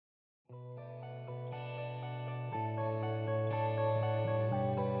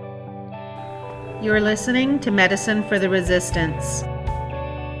You're listening to Medicine for the Resistance.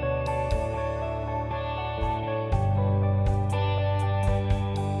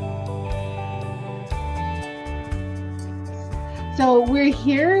 So we're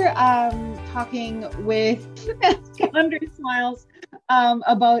here talking with Andre Smiles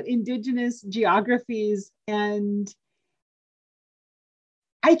about Indigenous geographies. And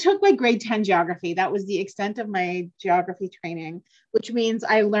I took my grade 10 geography. That was the extent of my geography training, which means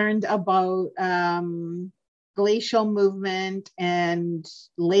I learned about glacial movement and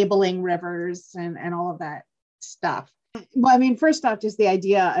labeling rivers and all of that stuff. Well, I mean, first off, just the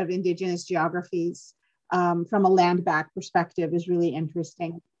idea of Indigenous geographies from a land back perspective is really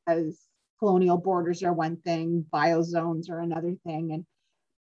interesting, because colonial borders are one thing, biozones are another thing. And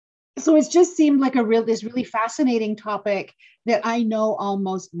so it's just seemed like this really fascinating topic that I know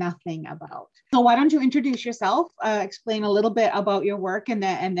almost nothing about. So why don't you introduce yourself, explain a little bit about your work, and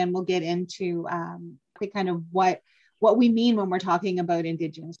then we'll get into the kind of what we mean when we're talking about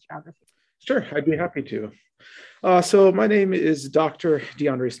Indigenous geography. Sure, I'd be happy to. So my name is Dr.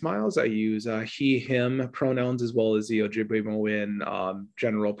 DeAndre Smiles. I use he, him pronouns, as well as the Ojibwe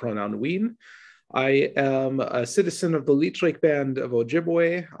general pronoun ween. I am a citizen of the Leech Lake Band of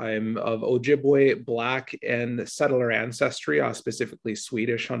Ojibwe. I'm of Ojibwe, Black, and settler ancestry, specifically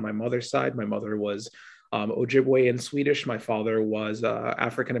Swedish on my mother's side. My mother was Ojibwe and Swedish. My father was an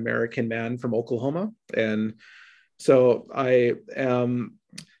African-American man from Oklahoma. And so I am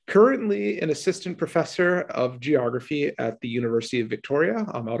currently an assistant professor of geography at the University of Victoria.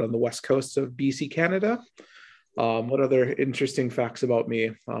 I'm out on the west coast of BC, Canada. What other interesting facts about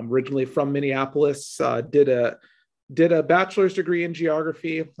me? Originally from Minneapolis, did a bachelor's degree in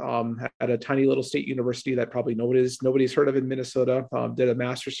geography at a tiny little state university that probably nobody's heard of in Minnesota. Did a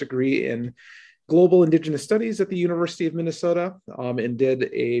master's degree in global Indigenous studies at the University of Minnesota, and did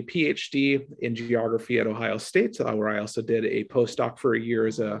a PhD in geography at Ohio State, where I also did a postdoc for a year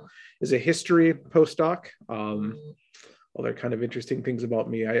as a history postdoc. Other kind of interesting things about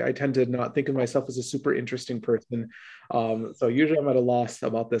me. I tend to not think of myself as a super interesting person. So usually I'm at a loss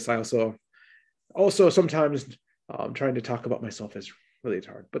about this. I also sometimes trying to talk about myself is really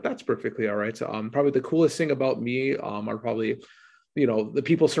hard, but that's perfectly all right. Probably the coolest thing about me are probably, the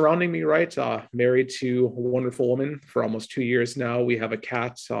people surrounding me, right? Married to a wonderful woman for almost 2 years now. We have a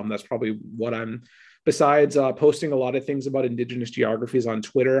cat. That's probably what I'm, besides posting a lot of things about Indigenous geographies on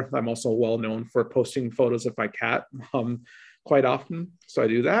Twitter. I'm also well known for posting photos of my cat quite often. So I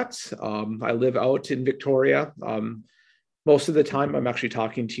do that. I live out in Victoria. Most of the time, I'm actually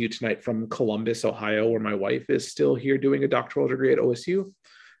talking to you tonight from Columbus, Ohio, where my wife is still here doing a doctoral degree at OSU.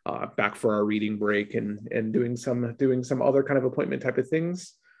 Back for our reading break and doing some other kind of appointment type of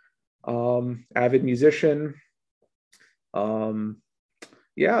things. Avid musician.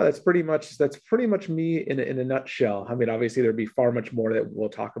 Yeah, that's pretty much me in a nutshell. I mean, obviously there'd be far much more that we'll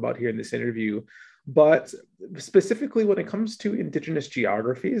talk about here in this interview, but specifically when it comes to Indigenous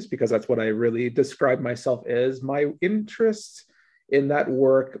geographies, because that's what I really describe myself as, my interests in that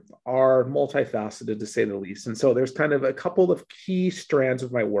work are multifaceted, to say the least. And so there's kind of a couple of key strands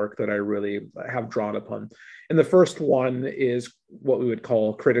of my work that I really have drawn upon. And the first one is what we would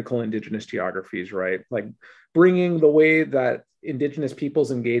call critical Indigenous geographies, right? Like bringing the way that Indigenous peoples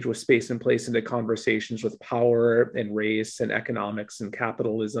engage with space and place into conversations with power and race and economics and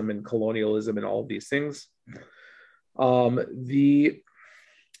capitalism and colonialism and all of these things. The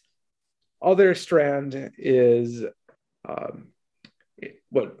other strand is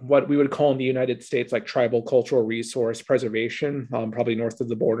what we would call in the United States like tribal cultural resource preservation. Probably north of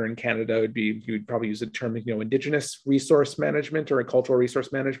the border in Canada you would probably use the term, Indigenous resource management or a cultural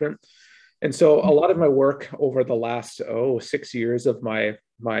resource management. And so a lot of my work over the last 6 years of my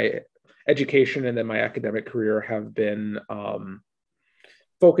education and then my academic career have been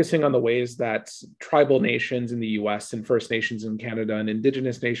focusing on the ways that tribal nations in the US and First Nations in Canada and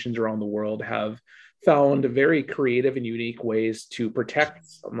Indigenous nations around the world have found very creative and unique ways to protect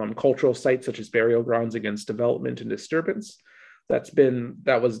cultural sites such as burial grounds against development and disturbance.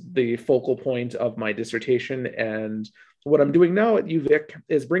 That was the focal point of my dissertation. And what I'm doing now at UVic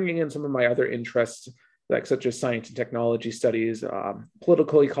is bringing in some of my other interests, like such as science and technology studies,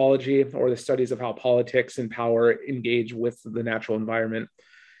 political ecology, or the studies of how politics and power engage with the natural environment,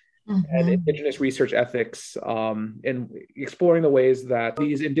 and Indigenous research ethics, and exploring the ways that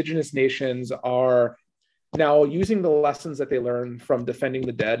these Indigenous nations are now using the lessons that they learned from defending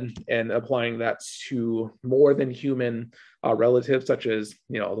the dead and applying that to more than human relatives, such as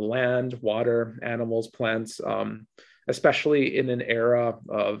the land, water, animals, plants, especially in an era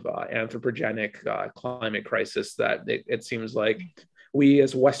of anthropogenic climate crisis that it seems like we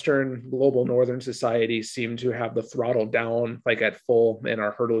as Western global Northern society seem to have the throttle down like at full and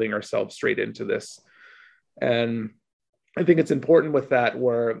are hurtling ourselves straight into this. And I think it's important with that,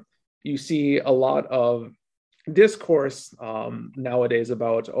 where you see a lot of discourse nowadays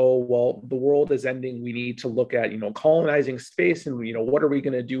about, oh, well, the world is ending. We need to look at, colonizing space, and, what are we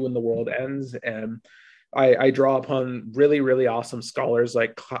going to do when the world ends? And I draw upon really, really awesome scholars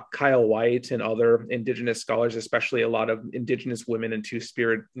like Kyle White and other Indigenous scholars, especially a lot of Indigenous women and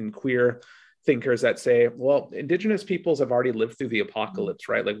Two-Spirit and queer thinkers that say, well, Indigenous peoples have already lived through the apocalypse,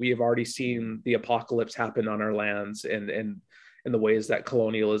 right? Like we have already seen the apocalypse happen on our lands, and in the ways that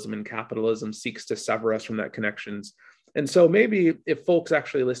colonialism and capitalism seeks to sever us from that connections. And so maybe if folks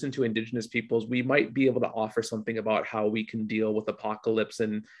actually listen to Indigenous peoples, we might be able to offer something about how we can deal with apocalypse,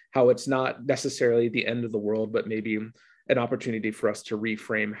 and how it's not necessarily the end of the world, but maybe an opportunity for us to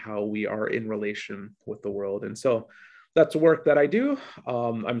reframe how we are in relation with the world. And so that's work that I do.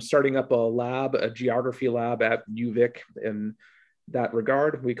 I'm starting up a geography lab at UVic in that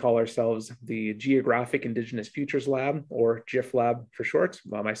regard. We call ourselves the Geographic Indigenous Futures Lab, or GIF Lab for short.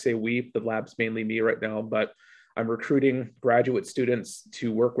 I say we, the lab's mainly me right now, but I'm recruiting graduate students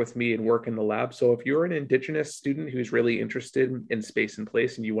to work with me and work in the lab. So if you're an Indigenous student who's really interested in space and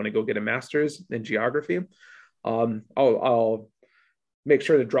place, and you want to go get a master's in geography, I'll make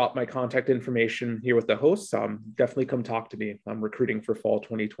sure to drop my contact information here with the hosts. Definitely come talk to me. I'm recruiting for fall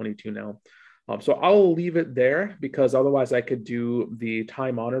 2022 now. So I'll leave it there, because otherwise I could do the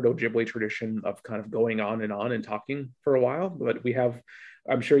time-honored Ojibwe tradition of kind of going on and talking for a while. But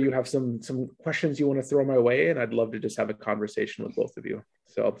I'm sure you have some questions you want to throw my way, and I'd love to just have a conversation with both of you.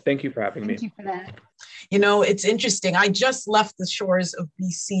 So thank you for having me. Thank you for that. It's interesting. I just left the shores of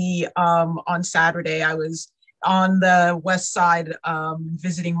BC on Saturday. I was on the west side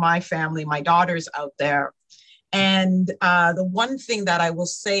visiting my family. My daughter's out there. And the one thing that I will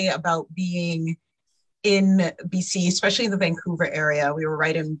say about being in BC, especially in the Vancouver area, we were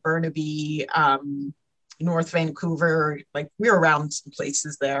right in Burnaby, North Vancouver, like we were around some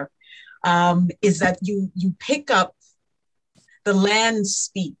places there, is that you pick up the land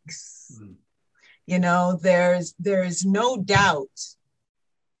speaks. There's no doubt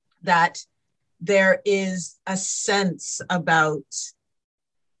that there is a sense about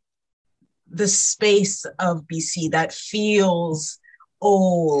the space of BC that feels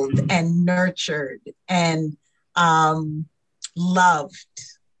old and nurtured and loved.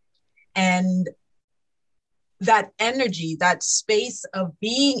 And that energy, that space of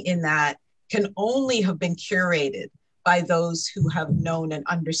being in that can only have been curated by those who have known and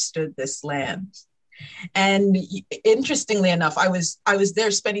understood this land. And interestingly enough, I was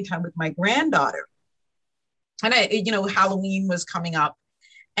there spending time with my granddaughter, and Halloween was coming up,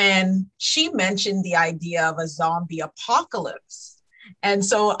 and she mentioned the idea of a zombie apocalypse. And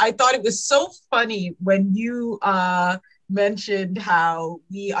so I thought it was so funny when you mentioned how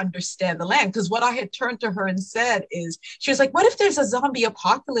we understand the land, because what I had turned to her and said is, she was like, what if there's a zombie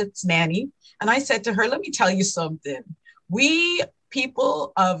apocalypse, Nanny? And I said to her, let me tell you something. We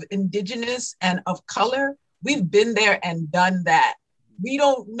people of Indigenous and of color, we've been there and done that. We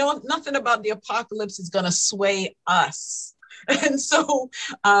don't know nothing about the apocalypse is going to sway us. And so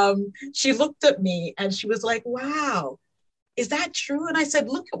she looked at me and she was like, wow, is that true? And I said,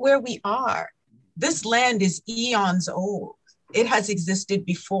 look at where we are. This land is eons old. It has existed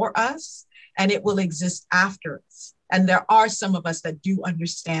before us, and it will exist after us. And there are some of us that do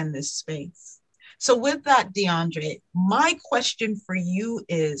understand this space. So with that, DeAndre, my question for you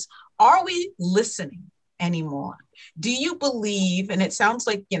is, are we listening anymore? Do you believe, and it sounds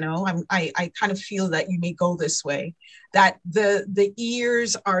like, I kind of feel that you may go this way, that the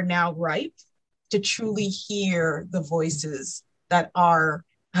ears are now ripe to truly hear the voices that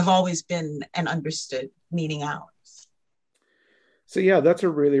have always been and understood, meaning ours? So yeah, that's a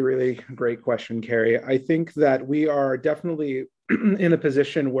really, really great question, Carrie. I think that we are definitely in a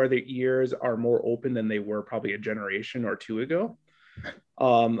position where the ears are more open than they were probably a generation or two ago.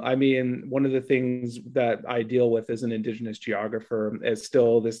 One of the things that I deal with as an Indigenous geographer is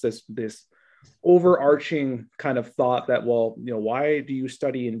still this overarching kind of thought that, well, why do you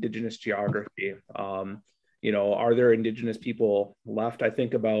study Indigenous geography? Are there Indigenous people left? I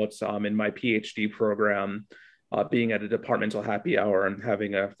think about in my PhD program, being at a departmental happy hour and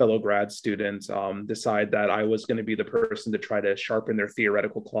having a fellow grad student decide that I was going to be the person to try to sharpen their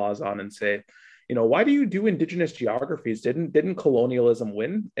theoretical claws on and say, why do you do Indigenous geographies? Didn't colonialism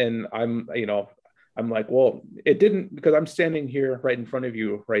win? And I'm like, well, it didn't, because I'm standing here right in front of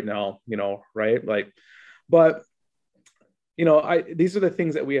you right now, right? Like, but these are the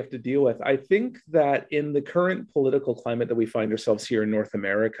things that we have to deal with. I think that in the current political climate that we find ourselves here in North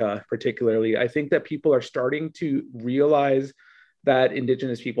America, particularly, I think that people are starting to realize that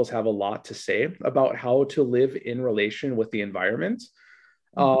Indigenous peoples have a lot to say about how to live in relation with the environment.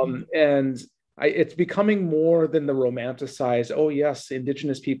 And it's becoming more than the romanticized, oh yes,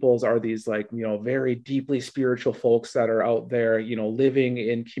 Indigenous peoples are these like, very deeply spiritual folks that are out there, living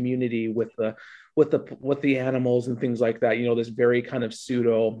in community with the animals and things like that. This very kind of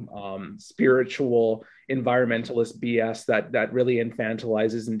pseudo spiritual environmentalist BS that really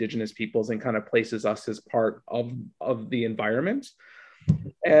infantilizes Indigenous peoples and kind of places us as part of the environment.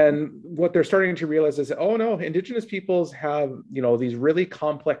 And what they're starting to realize is, oh no, Indigenous peoples have, these really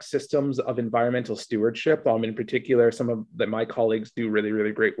complex systems of environmental stewardship. In particular, some of my colleagues do really,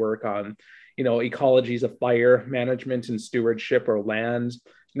 really great work on, ecologies of fire management and stewardship, or land,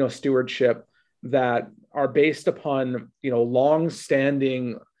 stewardship, that are based upon,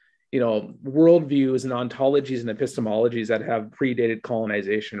 long-standing, worldviews and ontologies and epistemologies that have predated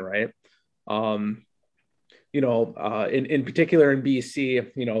colonization, right? In particular in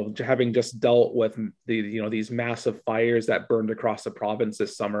BC, having just dealt with these massive fires that burned across the province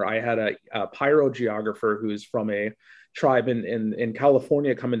this summer, I had a pyrogeographer who's from a tribe in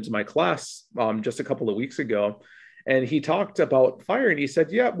California come into my class just a couple of weeks ago. And he talked about fire, and he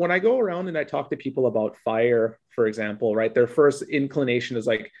said, yeah, when I go around and I talk to people about fire, for example, right, their first inclination is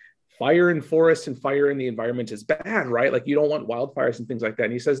like, fire in forest and fire in the environment is bad, right? Like, you don't want wildfires and things like that.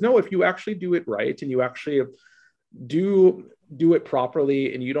 And he says, no, if you actually do it right and you actually do it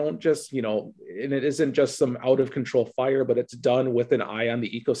properly, and you don't just, and it isn't just some out of control fire, but it's done with an eye on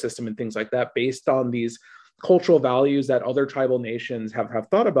the ecosystem and things like that, based on these cultural values that other tribal nations have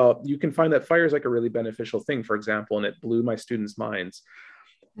thought about, you can find that fire is like a really beneficial thing, for example, and it blew my students' minds.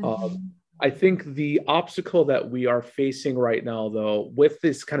 I think the obstacle that we are facing right now, though, with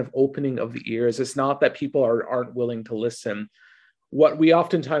this kind of opening of the ears, it's not that people aren't willing to listen. What we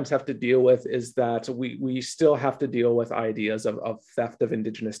oftentimes have to deal with is that we still have to deal with ideas of theft of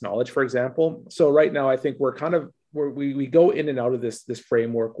Indigenous knowledge, for example. So right now, I think we go in and out of this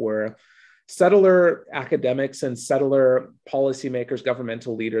framework where settler academics and settler policymakers,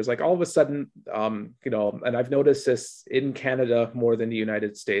 governmental leaders, like all of a sudden, and I've noticed this in Canada more than the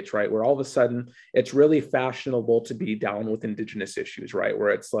United States, right? Where all of a sudden it's really fashionable to be down with Indigenous issues, right?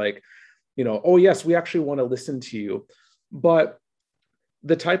 Where it's like, oh yes, we actually want to listen to you. But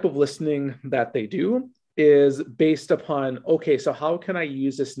the type of listening that they do is based upon, okay, so how can I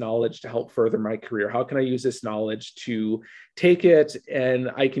use this knowledge to help further my career? How can I use this knowledge to take it and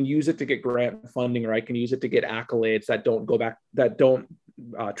I can use it to get grant funding, or I can use it to get accolades that don't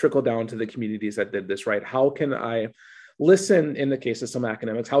trickle down to the communities that did this, right? How can I listen, in the case of some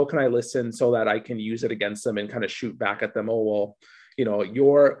academics, how can I listen so that I can use it against them and kind of shoot back at them? Oh, well,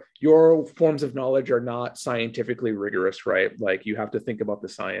 your forms of knowledge are not scientifically rigorous, right? Like, you have to think about the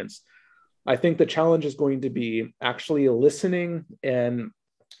science. I think the challenge is going to be actually listening and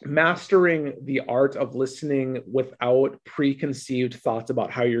mastering the art of listening without preconceived thoughts about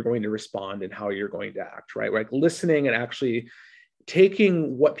how you're going to respond and how you're going to act, right? Like, listening and actually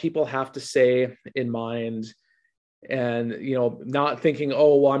taking what people have to say in mind, and not thinking,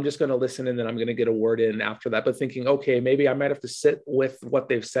 oh well, I'm just going to listen and then I'm going to get a word in after that, but thinking, okay, maybe I might have to sit with what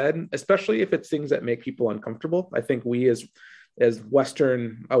they've said, especially if it's things that make people uncomfortable. I think we as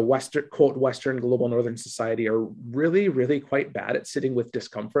Western quote Western global Northern society are really, really quite bad at sitting with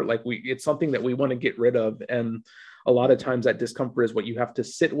discomfort. Like, it's something that we want to get rid of, and a lot of times that discomfort is what you have to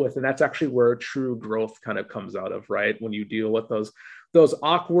sit with, and that's actually where true growth kind of comes out of, right? When you deal with those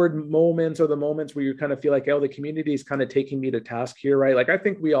awkward moments, or the moments where you kind of feel like, oh, the community is kind of taking me to task here, right? Like, I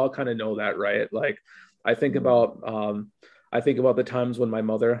think we all kind of know that, right? Like, I think about the times when my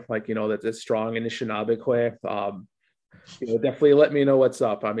mother, like, that's strong Anishinaabe, definitely let me know what's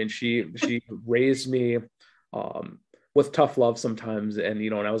up. I mean, she raised me with tough love sometimes. And,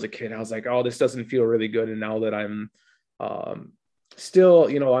 when I was a kid, I was like, oh, this doesn't feel really good. And now that I'm still,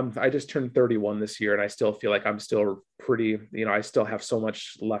 I just turned 31 this year, and I still feel like I'm still pretty, I still have so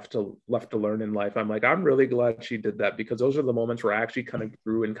much left to learn in life. I'm like, I'm really glad she did that, because those are the moments where I actually kind of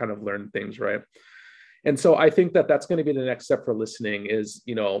grew and kind of learned things, right? And so I think that that's going to be the next step for listening is,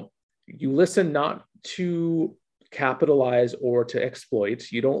 you listen not to capitalize or to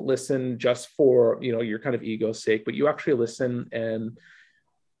exploit. You don't listen just for, your kind of ego's sake, but you actually listen, and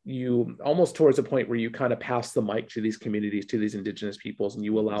you almost towards a point where you kind of pass the mic to these communities, to these Indigenous peoples, and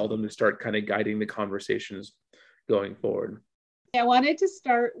you allow them to start kind of guiding the conversations going forward. I wanted to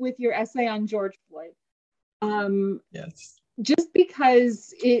start with your essay on George Floyd. Yes. Just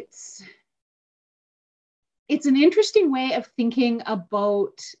because it's an interesting way of thinking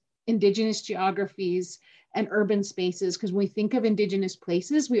about Indigenous geographies and urban spaces, because when we think of Indigenous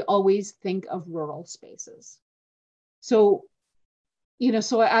places, we always think of rural spaces. So,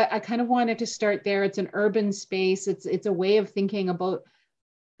 so I kind of wanted to start there. It's an urban space. It's a way of thinking about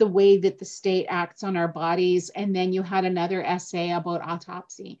the way that the state acts on our bodies. And then you had another essay about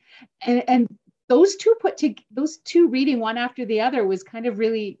autopsy. And those two reading one after the other was kind of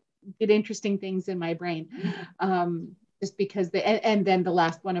really did interesting things in my brain. Just because and then the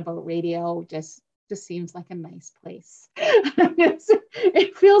last one about radio just seems like a nice place.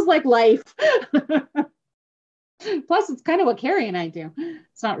 It feels like life. Plus, it's kind of what Carrie and I do.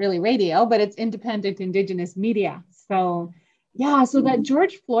 It's not really radio, but it's independent Indigenous media. So yeah, so that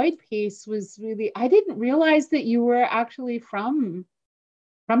George Floyd piece was really, I didn't realize that you were actually from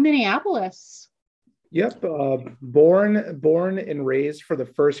Minneapolis. Yep, born and raised for the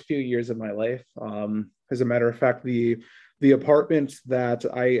first few years of my life. As a matter of fact, the apartment that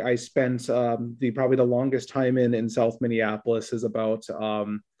I spent probably the longest time in South Minneapolis is about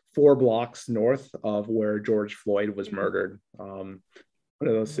 4 blocks north of where George Floyd was murdered. One of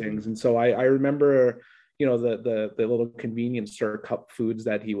those things, and so I remember, the little convenience store cup foods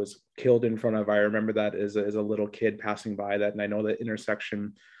that he was killed in front of. I remember that as a little kid passing by that, and I know that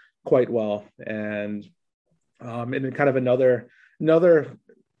intersection quite well. And then kind of another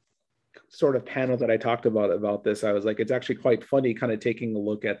sort of panel that I talked about this, I was like, it's actually quite funny kind of taking a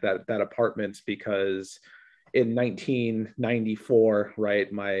look at that apartment, because in 1994,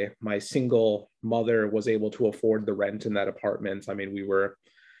 right, my single mother was able to afford the rent in that apartment. I mean, we were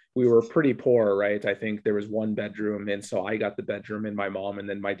pretty poor, right? I think there was 1 bedroom, and so I got the bedroom, and my mom and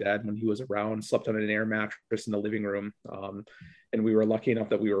then my dad, when he was around, slept on an air mattress in the living room. And we were lucky enough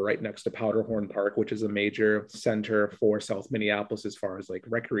that we were right next to Powderhorn Park, which is a major center for South Minneapolis as far as like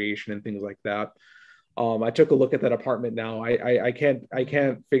recreation and things like that. I took a look at that apartment now. I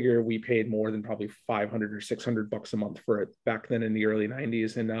can't figure we paid more than probably $500 or $600 a month for it back then in the early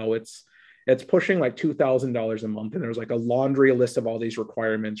 90s, and now it's pushing like $2,000 a month. And there's like a laundry list of all these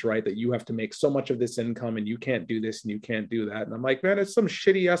requirements, right? That you have to make so much of this income, and you can't do this and you can't do that. And I'm like, man, it's some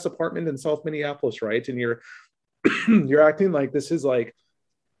shitty ass apartment in South Minneapolis, right? And you're you're acting like this is like,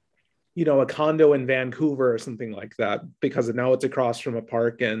 a condo in Vancouver or something like that, because now it's across from a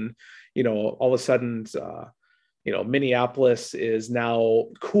park, and, all of a sudden, Minneapolis is now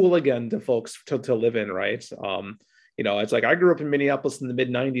cool again to folks to live in, right? It's like I grew up in Minneapolis in the mid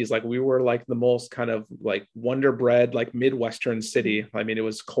 90s. Like we were like the most kind of like wonder bread, like Midwestern city. I mean, it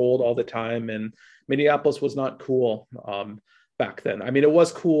was cold all the time, and Minneapolis was not cool back then. I mean, it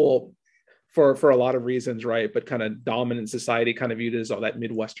was cool for a lot of reasons, right? But kind of dominant society kind of viewed it as all that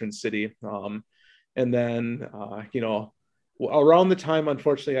Midwestern city. And then, around the time,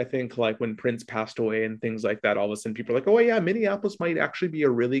 unfortunately, I think like when Prince passed away and things like that, all of a sudden people are like, oh yeah, Minneapolis might actually be a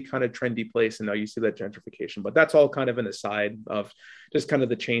really kind of trendy place. And now you see that gentrification, but that's all kind of an aside of just kind of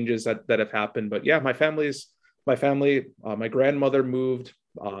the changes that have happened. But yeah, my grandmother moved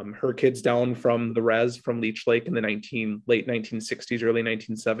her kids down from the res from Leech Lake in the late 1960s, early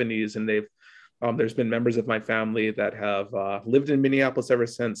 1970s. And there's been members of my family that have lived in Minneapolis ever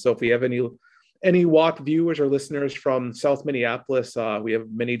since. So if we have any WAC viewers or listeners from South Minneapolis, we have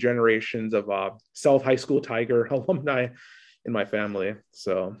many generations of South High School Tiger alumni in my family.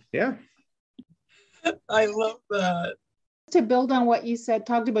 So yeah. I love that. To build on what you said,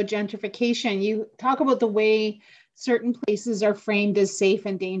 talked about gentrification, you talk about the way certain places are framed as safe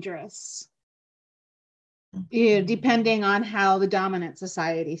and dangerous, depending on how the dominant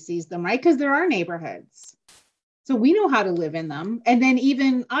society sees them, right? Because there are neighborhoods. So we know how to live in them. And then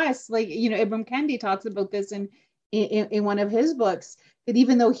even us, like, Ibram Kendi talks about this in one of his books, that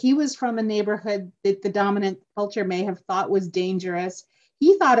even though he was from a neighborhood that the dominant culture may have thought was dangerous,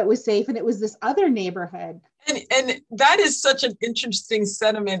 he thought it was safe, and it was this other neighborhood. And that is such an interesting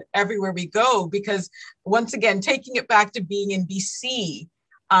sentiment everywhere we go, because once again, taking it back to being in BC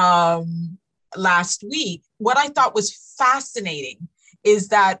last week, what I thought was fascinating is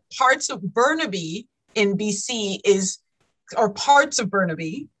that parts of Burnaby in BC parts of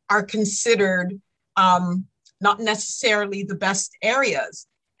Burnaby are considered not necessarily the best areas.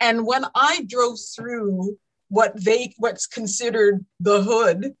 And when I drove through what's considered the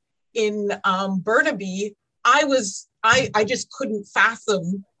hood in Burnaby, I just couldn't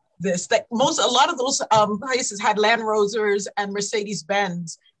fathom this. That a lot of those places had Land Rosers and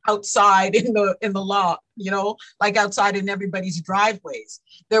Mercedes-Benz outside in the lot, like outside in everybody's driveways.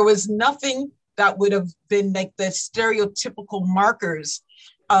 There was nothing that would have been like the stereotypical markers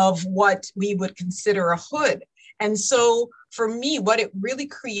of what we would consider a hood. And so for me, what it really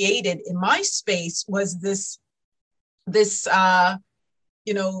created in my space was this this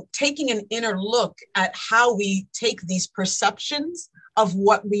taking an inner look at how we take these perceptions of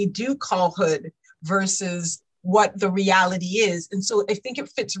what we do call hood versus what the reality is. And so I think it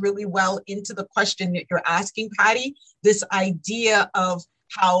fits really well into the question that you're asking, Patty, this idea of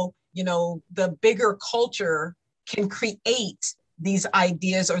how, the bigger culture can create these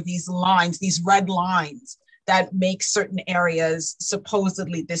ideas or these lines, these red lines that make certain areas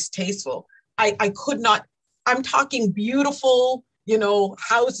supposedly distasteful. I could not, I'm talking beautiful,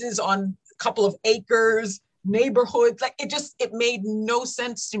 houses on a couple of acres, neighborhoods. Like it made no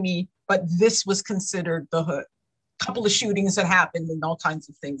sense to me, but this was considered the hood. A couple of shootings that happened and all kinds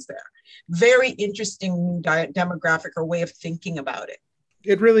of things there. Very interesting new demographic or way of thinking about it.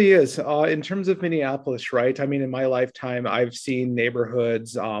 It really is. In terms of Minneapolis, right? I mean, in my lifetime, I've seen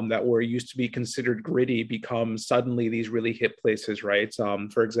neighborhoods that were used to be considered gritty become suddenly these really hip places, right?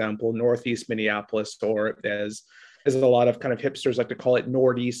 For example, Northeast Minneapolis, or as a lot of kind of hipsters like to call it,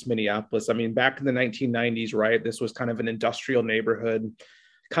 Northeast Minneapolis. I mean, back in the 1990s, right? This was kind of an industrial neighborhood,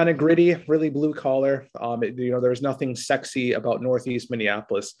 kind of gritty, really blue collar. There's nothing sexy about Northeast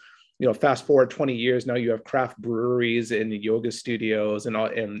Minneapolis. Fast forward 20 years, now you have craft breweries and yoga studios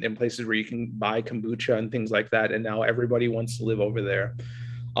and places where you can buy kombucha and things like that. And now everybody wants to live over there.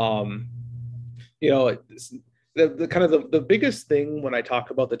 The kind of the biggest thing when I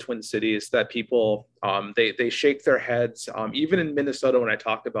talk about the Twin Cities that people they shake their heads, even in Minnesota when I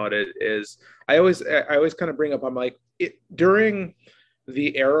talk about it, is I always kind of bring up, I'm like, during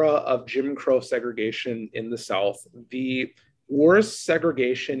the era of Jim Crow segregation in the South, the worst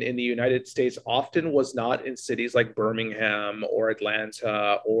segregation in the United States often was not in cities like Birmingham or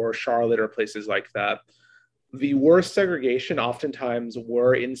Atlanta or Charlotte or places like that. The worst segregation oftentimes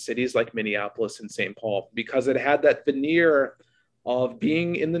were in cities like Minneapolis and St. Paul, because it had that veneer of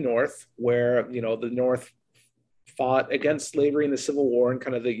being in the North, where, the North fought against slavery in the Civil War and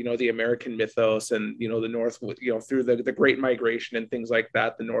kind of the American mythos, and the North, through the Great Migration and things like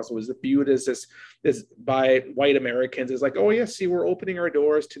that, the North was viewed as this by white Americans as like, oh yes, see, we're opening our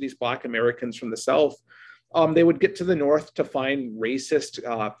doors to these Black Americans from the South. They would get to the North to find racist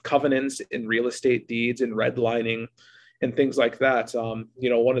covenants in real estate deeds and redlining and things like that.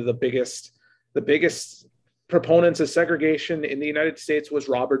 One of the biggest proponents of segregation in the United States was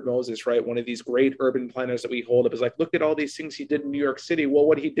Robert Moses, right? One of these great urban planners that we hold up is like, look at all these things he did in New York City. Well,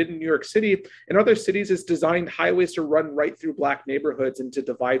 what he did in New York City and other cities is designed highways to run right through Black neighborhoods and to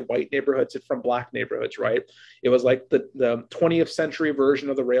divide white neighborhoods from Black neighborhoods, right? It was like the 20th century version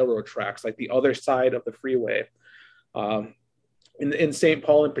of the railroad tracks, like the other side of the freeway. In St.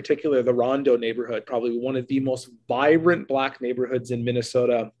 Paul in particular, the Rondo neighborhood, probably one of the most vibrant Black neighborhoods in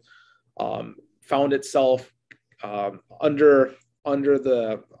Minnesota, found itself under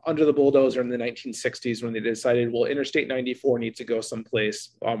the bulldozer in the 1960s when they decided, well, Interstate 94 needs to go someplace.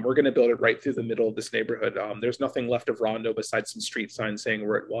 We're going to build it right through the middle of this neighborhood. There's nothing left of Rondo besides some street signs saying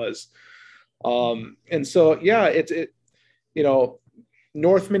where it was. And so, yeah,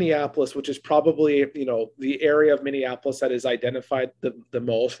 North Minneapolis, which is probably, the area of Minneapolis that is identified the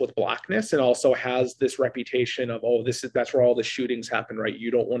most with Blackness, and also has this reputation of, oh, that's where all the shootings happen, right? You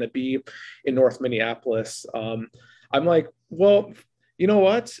don't want to be in North Minneapolis. I'm like, well, you know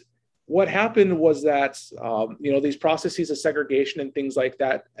what? What happened was that, these processes of segregation and things like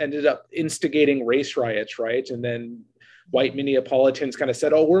that ended up instigating race riots, right? And then white Minneapolitans kind of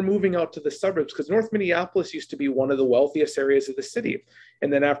said, oh, we're moving out to the suburbs, because North Minneapolis used to be one of the wealthiest areas of the city.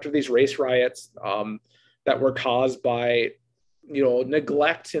 And then after these race riots that were caused by,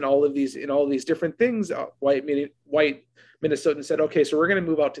 neglect and all of these different things, white Minnesotans said, okay, so we're going to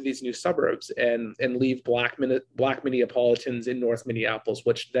move out to these new suburbs and leave Black Minneapolitans in North Minneapolis,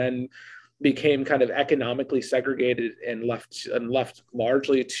 which then became kind of economically segregated and left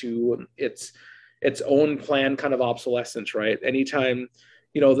largely to its own planned kind of obsolescence, right? Anytime,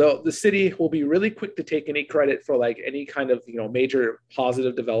 the city will be really quick to take any credit for like any kind of, major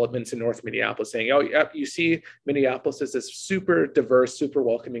positive developments in North Minneapolis, saying, oh, yep, you see Minneapolis is this super diverse, super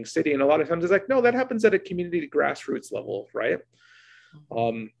welcoming city. And a lot of times it's like, no, that happens at a community grassroots level, right?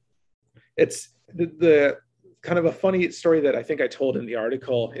 It's the kind of a funny story that I think I told in the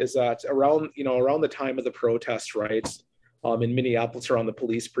article is that around the time of the protests, right? In Minneapolis, around the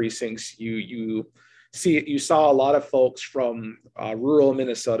police precincts, you saw a lot of folks from rural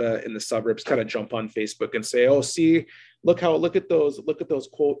Minnesota in the suburbs kind of jump on Facebook and say, "Oh, see, look at those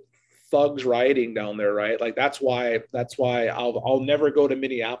quote thugs rioting down there, right? Like that's why I'll never go to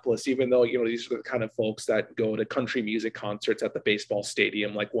Minneapolis, even though these are the kind of folks that go to country music concerts at the baseball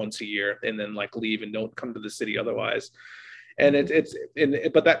stadium like once a year and then like leave and don't come to the city otherwise." And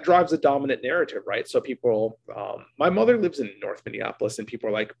but that drives a dominant narrative, right? So people, my mother lives in North Minneapolis, and people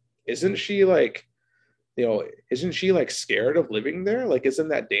are like, isn't she like, isn't she like scared of living there? Like, isn't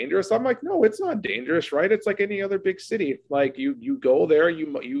that dangerous? I'm like, no, it's not dangerous, right? It's like any other big city. Like you go there,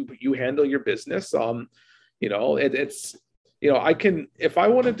 you handle your business. It's, I can, if I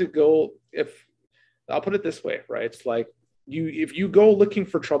wanted to go, if I'll put it this way, right? It's like, if you go looking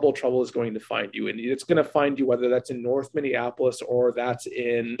for trouble, trouble is going to find you, and it's going to find you whether that's in North Minneapolis or that's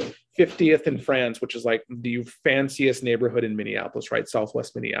in 50th in France, which is like the fanciest neighborhood in Minneapolis, right?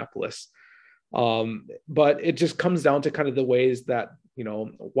 Southwest Minneapolis. But it just comes down to kind of the ways that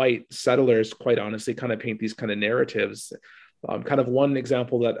white settlers, quite honestly, kind of paint these kind of narratives. Kind of one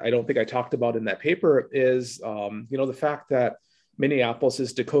example that I don't think I talked about in that paper is the fact that Minneapolis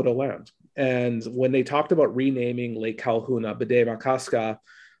is Dakota land. And when they talked about renaming Lake Calhoun, Bde-Maka,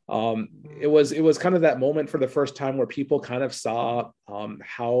 it was kind of that moment for the first time where people kind of saw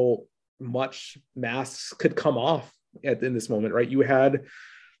how much masks could come off in this moment, right? You had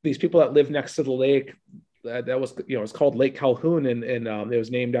these people that live next to the lake. That was, it's called Lake Calhoun, and it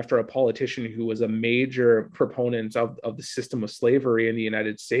was named after a politician who was a major proponent of the system of slavery in the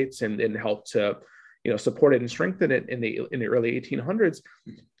United States, and helped to support it and strengthen it in the early 1800s.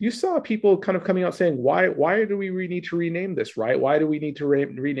 You saw people kind of coming out saying, why do we need to rename this, right? Why do we need to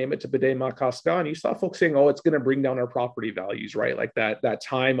rename it to Bde-Maka? And you saw folks saying, oh, it's going to bring down our property values, right? Like that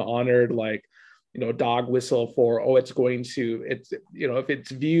time honored, like, dog whistle for, oh, it's if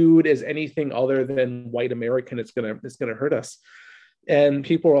it's viewed as anything other than white American, it's going to hurt us. And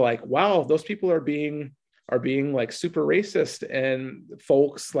people are like, wow, those people are being like super racist. And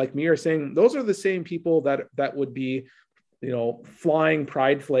folks like me are saying, those are the same people that would be, flying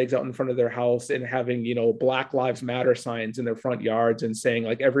pride flags out in front of their house and having, Black Lives Matter signs in their front yards and saying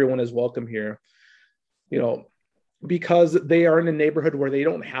like, everyone is welcome here, because they are in a neighborhood where they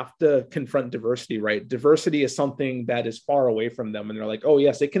don't have to confront diversity, right? Diversity is something that is far away from them. And they're like, oh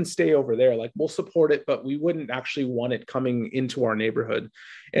yes, it can stay over there. Like, we'll support it, but we wouldn't actually want it coming into our neighborhood.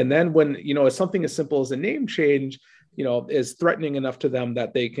 And then when, it's something as simple as a name change, is threatening enough to them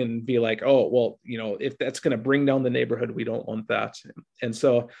that they can be like, oh, well, if that's going to bring down the neighborhood, we don't want that. And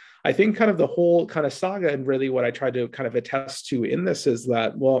so I think kind of the whole kind of saga, and really what I tried to kind of attest to in this is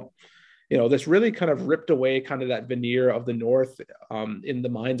that, well, this really kind of ripped away kind of that veneer of the North in the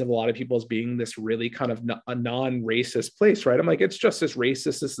minds of a lot of people as being this really kind of a non-racist place, right? I'm like, it's just as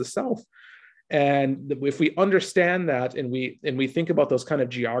racist as the South. And if we understand that, and we think about those kind of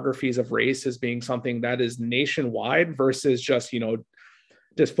geographies of race as being something that is nationwide versus just,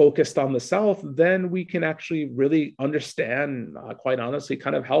 just focused on the South, then we can actually really understand, quite honestly,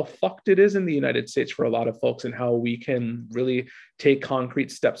 kind of how fucked it is in the United States for a lot of folks, and how we can really take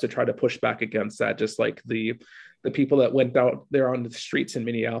concrete steps to try to push back against that. Just like the people that went out there on the streets in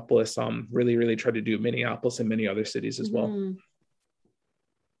Minneapolis, really, really tried to do Minneapolis and many other cities as well. Mm-hmm.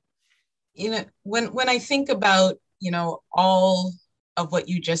 When I think about, all of what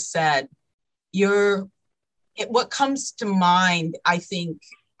you just said, what comes to mind, I think,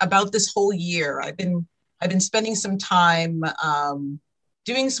 about this whole year, I've been spending some time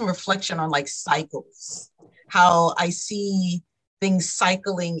doing some reflection on like cycles, how I see things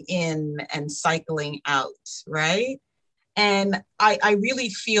cycling in and cycling out, right? And I really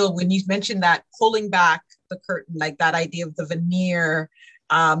feel, when you mentioned that, pulling back the curtain, like that idea of the veneer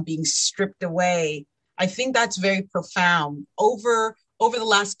being stripped away, I think that's very profound. Over the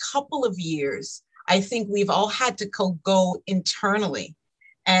last couple of years, I think we've all had to go internally,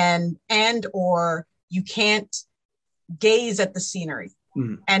 or you can't gaze at the scenery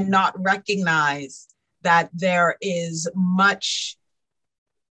and not recognize that there is much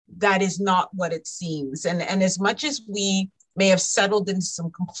that is not what it seems. And as much as we may have settled into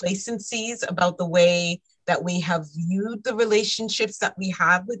some complacencies about the way that we have viewed the relationships that we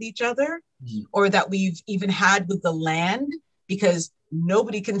have with each other, or that we've even had with the land, because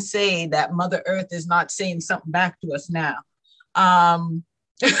nobody can say that Mother Earth is not saying something back to us now.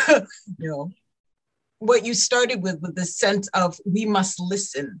 What you started with the sense of, we must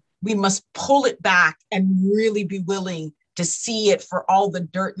listen, we must pull it back and really be willing to see it for all the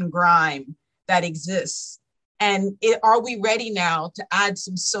dirt and grime that exists. And are we ready now to add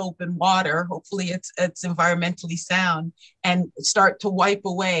some soap and water? Hopefully it's environmentally sound, and start to wipe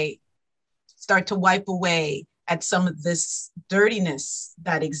away at some of this dirtiness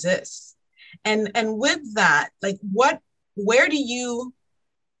that exists. And with that, like, where do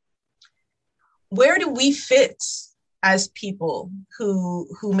we fit as people who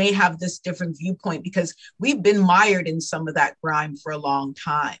may have this different viewpoint? Because we've been mired in some of that grime for a long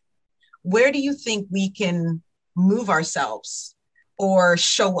time. Where do you think we can move ourselves or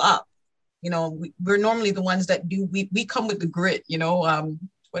show up. We're normally the ones that we come with the grit,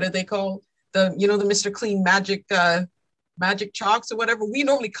 what are they called? The Mr. Clean magic chalks or whatever. We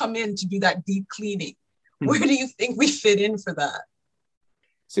normally come in to do that deep cleaning. Where do you think we fit in for that?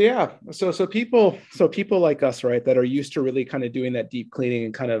 So yeah, so people like us, right, that are used to really kind of doing that deep cleaning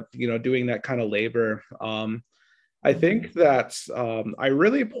and kind of, doing that kind of labor. I think that I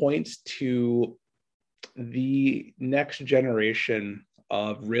really point to the next generation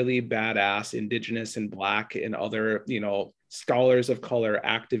of really badass Indigenous and Black and other, scholars of color,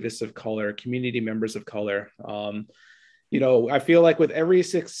 activists of color, community members of color. I feel like with every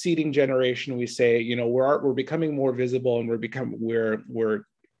succeeding generation, we say, we're becoming more visible, and we're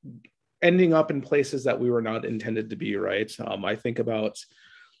ending up in places that we were not intended to be, right? I think about,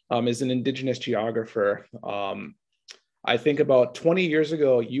 as an Indigenous geographer, I think about 20 years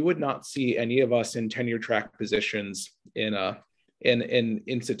ago, you would not see any of us in tenure track positions in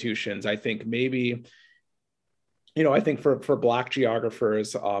institutions. I think maybe, I think for Black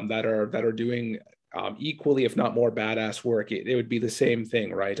geographers that are doing equally, if not more badass work, it would be the same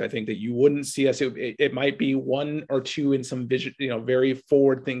thing, right? I think that you wouldn't see us. It might be one or two in some vision, very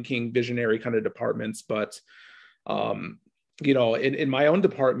forward-thinking, visionary kind of departments, but in my own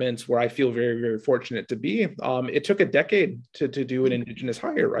departments, where I feel very, very fortunate to be, it took a decade to do an Indigenous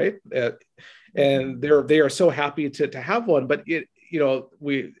hire, right? And they are so happy to have one, but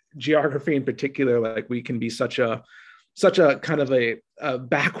geography in particular, like, we can be such a kind of a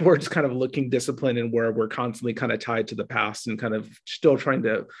backwards kind of looking discipline, and where we're constantly kind of tied to the past and kind of still trying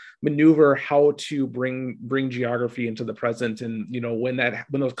to maneuver how to bring geography into the present. And when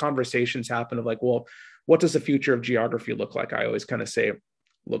those conversations happen of like, well, what does the future of geography look like? I always kind of say,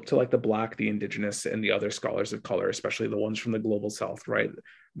 look to like the Black, the Indigenous, and the other scholars of color, especially the ones from the global South, right?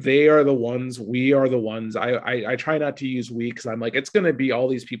 They are the ones, we are the ones. I try not to use we, because I'm like, it's going to be all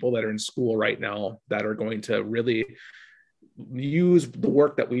these people that are in school right now that are going to really use the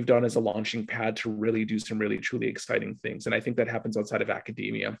work that we've done as a launching pad to really do some really truly exciting things. And I think that happens outside of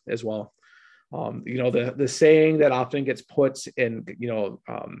academia as well. The saying that often gets put in,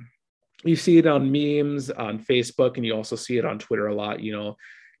 you see it on memes on Facebook, and you also see it on Twitter a lot.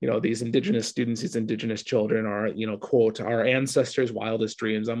 These Indigenous students, these Indigenous children are, quote, our ancestors' wildest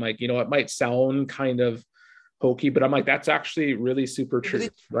dreams. I'm like, it might sound kind of hokey, but I'm like, that's actually really super true,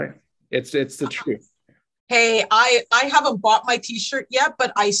 right? It's the truth. Hey, I haven't bought my t-shirt yet,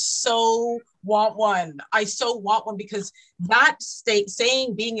 but I so want one. I so want one, because that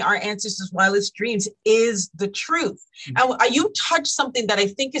saying, being our ancestors' wildest dreams, is the truth. And you touched something that I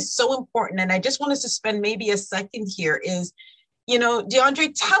think is so important, and I just want us to spend maybe a second here is,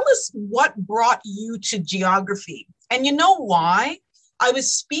 DeAndre, tell us what brought you to geography. And you know why? I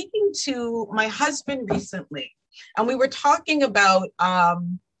was speaking to my husband recently, and we were talking about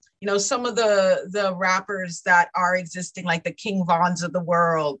some of the rappers that are existing, like the King Vons of the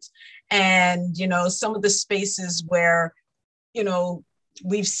world, and some of the spaces where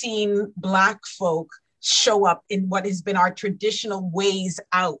we've seen Black folk show up in what has been our traditional ways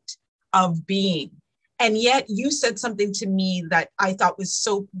out of being. And yet you said something to me that I thought was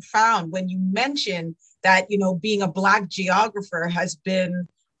so profound when you mentioned that being a Black geographer has been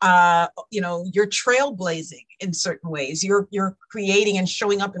you're trailblazing in certain ways. You're creating and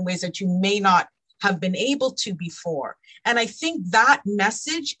showing up in ways that you may not have been able to before. And I think that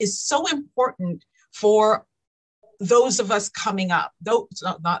message is so important for those of us coming up, those,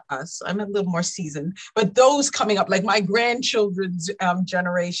 not us, I'm a little more seasoned, but those coming up, like my grandchildren's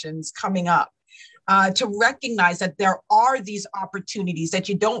generations coming up, to recognize that there are these opportunities, that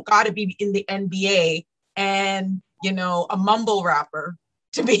you don't got to be in the NBA and, a mumble rapper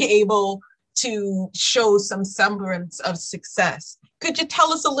to be able to show some semblance of success. Could you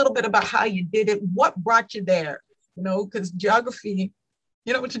tell us a little bit about how you did it? What brought you there? Because geography,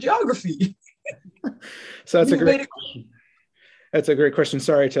 it's a geography. So that's a great question. That's a great question.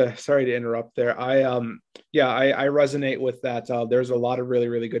 Sorry to interrupt there. I resonate with that. There's a lot of really,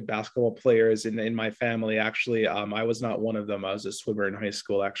 really good basketball players in my family. Actually, I was not one of them. I was a swimmer in high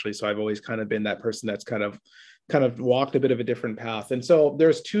school, actually. So I've always kind of been that person that's kind of walked a bit of a different path. And so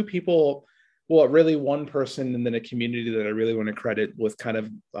there's two people, well, really one person and then a community that I really want to credit with kind of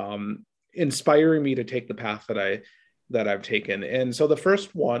inspiring me to take the path that I've taken. And so the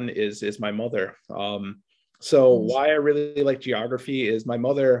first one is my mother. So why I really like geography is my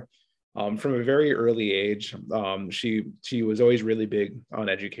mother, from a very early age, she was always really big on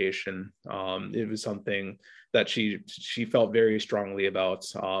education. It was something that she felt very strongly about.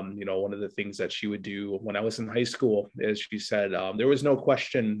 One of the things that she would do when I was in high school is she said there was no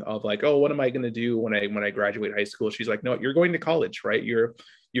question of like, oh, what am I going to do when I graduate high school? She's like, no, you're going to college, right? You're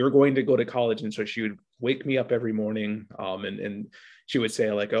going to go to college. And so she would wake me up every morning, and she would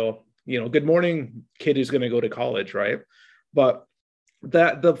say like, oh, good morning, kid who's going to go to college, right? But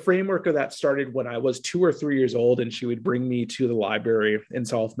that the framework of that started when I was 2 or 3 years old, and she would bring me to the library in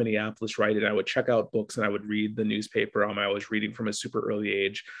South Minneapolis, right? And I would check out books and I would read the newspaper. I was reading from a super early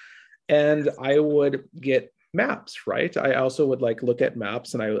age, and I would get maps, right? I also would like look at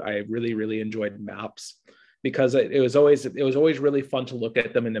maps, and I really, really enjoyed maps because it was always really fun to look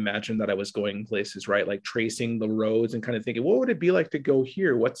at them and imagine that I was going places, right? Like tracing the roads and kind of thinking, what would it be like to go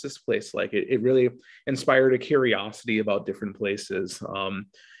here? What's this place like? It really inspired a curiosity about different places.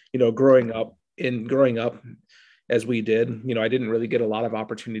 Growing up as we did, I didn't really get a lot of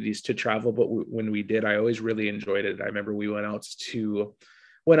opportunities to travel, but when we did, I always really enjoyed it. I remember we went out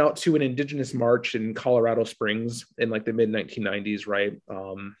to an Indigenous march in Colorado Springs in like the mid 1990s, right?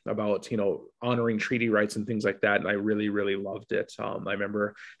 About, honoring treaty rights and things like that. And I really, really loved it. I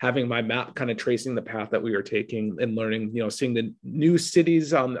remember having my map kind of tracing the path that we were taking and learning, seeing the new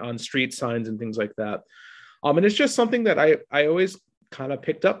cities on street signs and things like that. And it's just something that I always kind of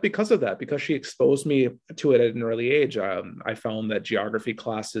picked up because of that, because she exposed me to it at an early age. I found that geography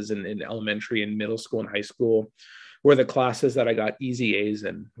classes in elementary and middle school and high school were the classes that I got easy A's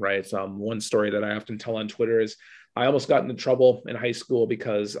in, right? One story that I often tell on Twitter is I almost got into trouble in high school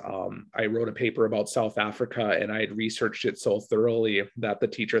because I wrote a paper about South Africa, and I had researched it so thoroughly that the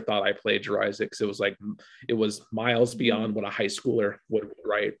teacher thought I plagiarized it, because it was miles beyond what a high schooler would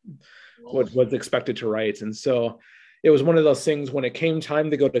write, what was expected to write. And so it was one of those things when it came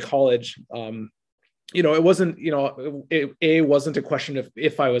time to go to college. It wasn't, it wasn't a question of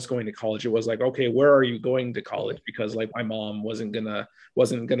if I was going to college. It was like, okay, where are you going to college? Because like my mom wasn't gonna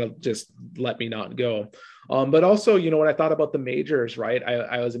just let me not go. But also, when I thought about the majors, right,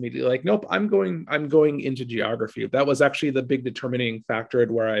 I was immediately like, nope, I'm going into geography. That was actually the big determining factor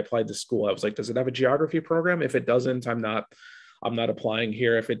where I applied to school. I was like, does it have a geography program? If it doesn't, I'm not applying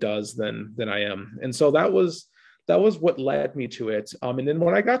here. If it does, then I am. And so that was what led me to it. And then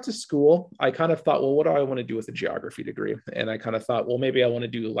when I got to school, I kind of thought, well, what do I want to do with a geography degree? And I kind of thought, well, maybe I want to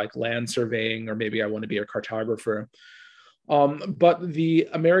do like land surveying, or maybe I want to be a cartographer. But the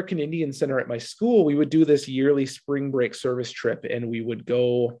American Indian Center at my school, we would do this yearly spring break service trip, and we would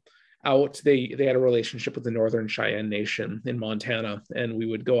go out. They had a relationship with the Northern Cheyenne Nation in Montana, and we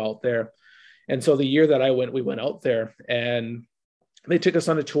would go out there. And so the year that I went, we went out there, and they took us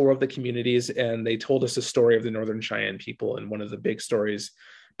on a tour of the communities, and they told us the story of the Northern Cheyenne people. And one of the big stories,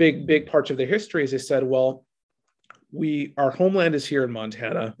 big parts of their history is they said, well, our homeland is here in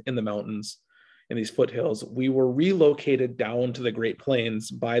Montana in the mountains, in these foothills. We were relocated down to the Great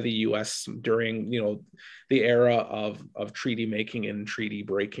Plains by the US during, the era of treaty making and treaty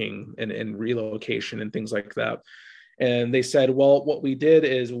breaking and relocation and things like that. And they said, well, what we did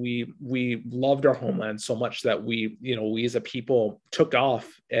is we loved our homeland so much that we as a people took off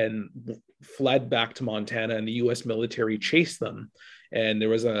and fled back to Montana, and the U.S. military chased them. And there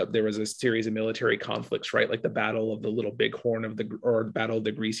was a series of military conflicts, right? Like the Battle of the Little Bighorn or Battle of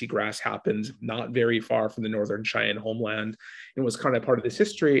the Greasy Grass happened not very far from the Northern Cheyenne homeland, and was kind of part of this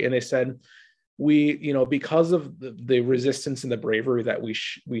history. And they said, because of the resistance and the bravery that we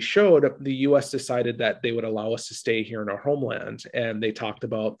showed, the U.S. decided that they would allow us to stay here in our homeland. And they talked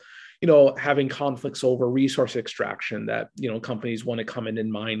about, having conflicts over resource extraction, that, companies want to come in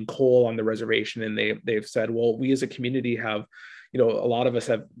and mine coal on the reservation. And they've said, well, we as a community have, a lot of us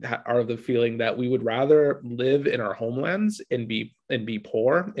are of the feeling that we would rather live in our homelands and be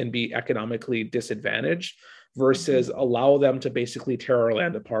poor and be economically disadvantaged versus allow them to basically tear our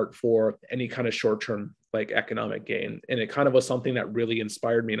land apart for any kind of short-term like economic gain. And it kind of was something that really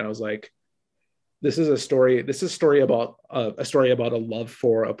inspired me. And I was like, this is a story about a love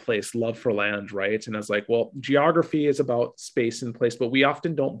for a place, love for land, right? And I was like, well, geography is about space and place, but we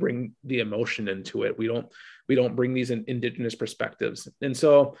often don't bring the emotion into it. We don't bring these Indigenous perspectives. And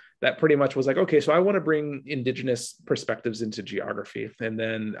so that pretty much was like, okay, so I want to bring Indigenous perspectives into geography. And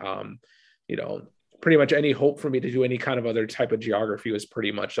then, pretty much any hope for me to do any kind of other type of geography was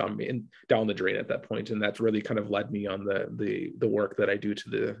pretty much down the drain at that point. And that's really kind of led me on the work that I do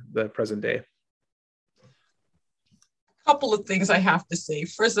to the present day. Couple of things I have to say.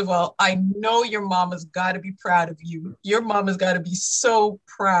 First of all, I know your mama's got to be proud of you. Your mama's got to be so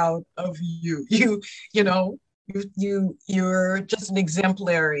proud of you. You're just an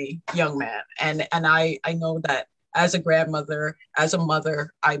exemplary young man. And I know that as a grandmother, as a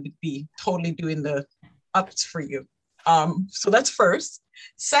mother, I would be totally doing the ups for you. So that's first.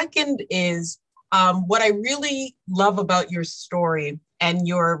 Second is what I really love about your story and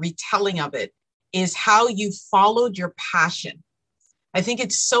your retelling of it is how you followed your passion. I think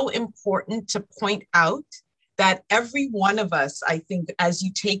it's so important to point out that every one of us, I think, as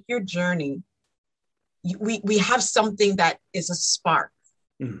you take your journey, we have something that is a spark,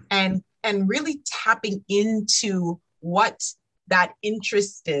 and really tapping into what that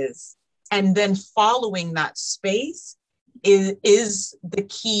interest is, and then following that space is the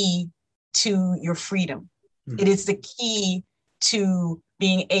key to your freedom. It is the key to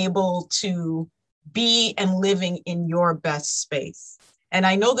being able to be and living in your best space. And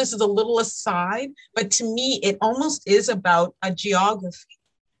I know this is a little aside, but to me, it almost is about a geography,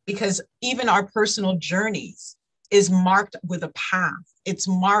 because even our personal journeys is marked with a path. It's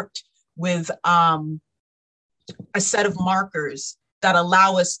marked with a set of markers that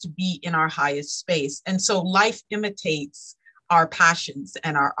allow us to be in our highest space. And so life imitates our passions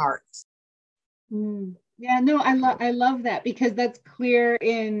and our arts. Yeah, no, I love that, because that's clear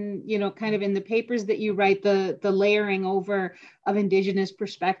in, kind of in the papers that you write, the layering over of Indigenous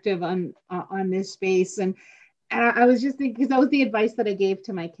perspective on this space. And I was just thinking, because that was the advice that I gave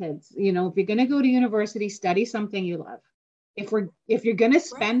to my kids. If you're going to go to university, study something you love. If you're going to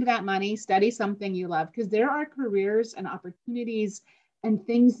spend that money, study something you love, because there are careers and opportunities and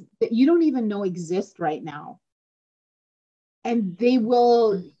things that you don't even know exist right now. And they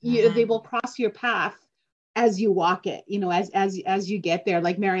will cross your path as you walk it, as you get there.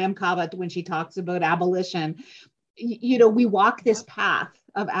 Like Mariam Kaba, when she talks about abolition, we walk this path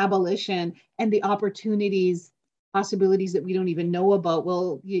of abolition, and the possibilities that we don't even know about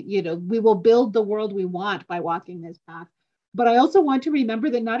we will build the world we want by walking this path. But I also want to remember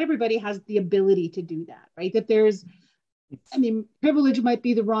that not everybody has the ability to do that, right? That there's, privilege might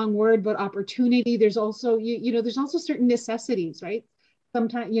be the wrong word, but opportunity. There's also, there's also certain necessities, right?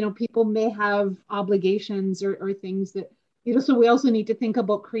 Sometimes, people may have obligations or things that, so we also need to think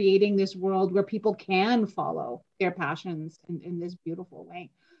about creating this world where people can follow their passions in this beautiful way.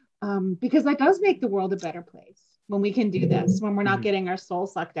 Because that does make the world a better place when we can do this, when we're not getting our soul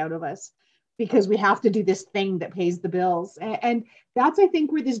sucked out of us because we have to do this thing that pays the bills. And that's, I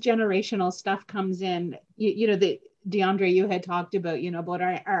think, where this generational stuff comes in. DeAndre, you had talked about,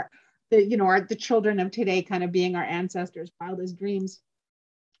 about the children of today kind of being our ancestors' wildest dreams.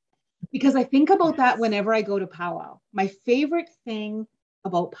 Because I think about that whenever I go to powwow. My favorite thing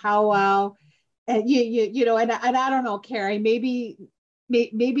about powwow, and and I don't know, Carrie, maybe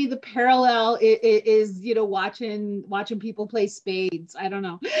the parallel is watching people play spades. I don't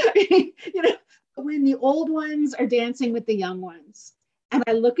know. When the old ones are dancing with the young ones, and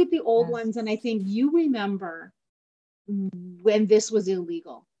I look at the old ones and I think, you remember when this was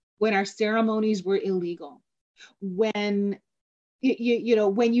illegal, when our ceremonies were illegal, when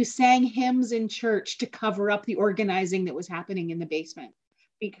when you sang hymns in church to cover up the organizing that was happening in the basement,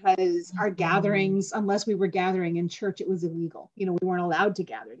 because our gatherings, unless we were gathering in church, it was illegal. We weren't allowed to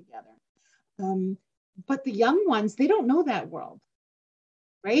gather together. But the young ones, they don't know that world,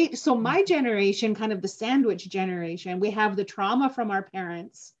 right? So my generation, kind of the sandwich generation, we have the trauma from our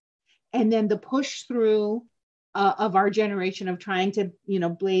parents, and then the push through of our generation of trying to,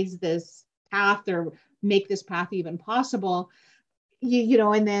 blaze this path or make this path even possible.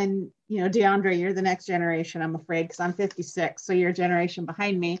 And then, DeAndre, you're the next generation, I'm afraid, because I'm 56. So you're a generation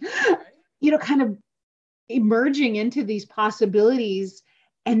behind me, kind of emerging into these possibilities.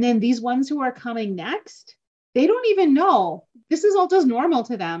 And then these ones who are coming next, they don't even know. This is all just normal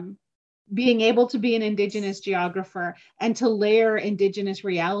to them, being able to be an Indigenous geographer and to layer Indigenous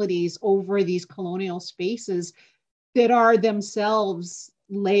realities over these colonial spaces that are themselves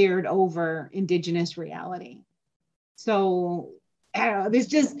layered over Indigenous reality. So I don't know,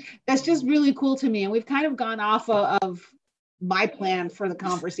 that's just really cool to me. And we've kind of gone off of my plan for the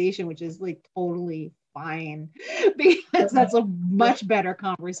conversation, which is like totally fine, because that's a much better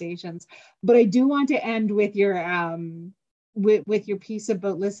conversations. But I do want to end with your with your piece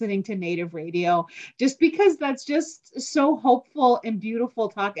about listening to Native radio, just because that's just so hopeful and beautiful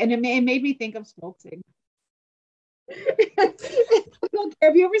talk. And it made me think of smoke signals.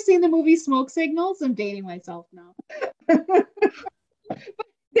 Have you ever seen the movie Smoke Signals? I'm dating myself now.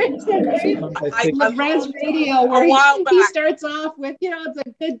 There's a Res Radio where he starts off with, it's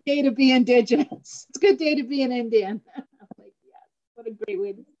a good day to be Indigenous. It's a good day to be an Indian. I'm like, yes, what a great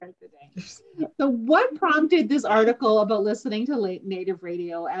way to start the day. So what prompted this article about listening to Native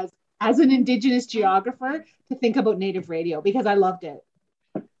radio as an Indigenous geographer to think about Native radio? Because I loved it.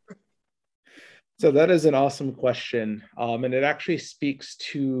 So that is an awesome question. And it actually speaks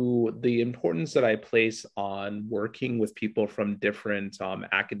to the importance that I place on working with people from different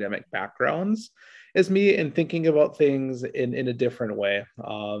academic backgrounds as me and thinking about things in a different way.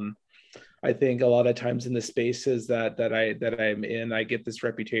 I think a lot of times in the spaces that I'm in, I get this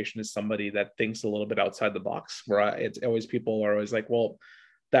reputation as somebody that thinks a little bit outside the box. It's always people are always like, well,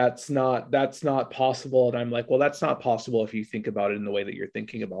 that's not possible, and I'm like, well, that's not possible if you think about it in the way that you're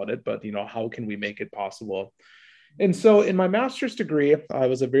thinking about it. But how can we make it possible? And so in my master's degree, it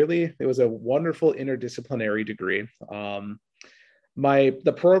was a wonderful interdisciplinary degree.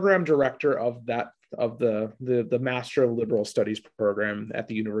 The program director of the Master of Liberal Studies program at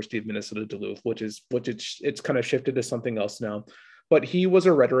the University of Minnesota Duluth, which it's kind of shifted to something else now, but he was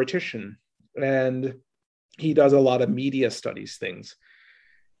a rhetorician, and he does a lot of media studies things.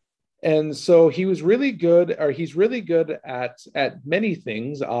 And so he's really good at many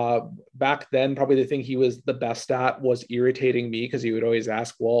things. Back then, probably the thing he was the best at was irritating me, because he would always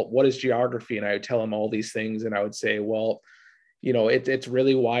ask, well, what is geography? And I would tell him all these things, and I would say, well, it's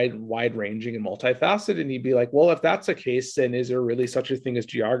really wide ranging and multifaceted. And he'd be like, well, if that's the case, then is there really such a thing as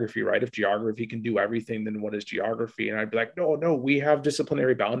geography, right? If geography can do everything, then what is geography? And I'd be like, no, we have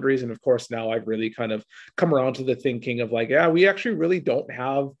disciplinary boundaries. And of course, now I've really kind of come around to the thinking of like, yeah, we actually really don't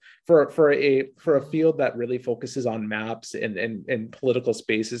have for a field that really focuses on maps and political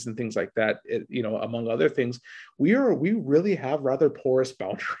spaces and things like that, among other things, we really have rather porous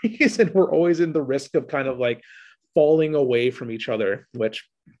boundaries, and we're always in the risk of kind of like falling away from each other, which,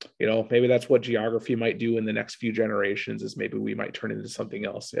 maybe that's what geography might do in the next few generations, is maybe we might turn into something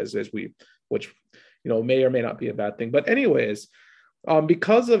else which may or may not be a bad thing. But anyways,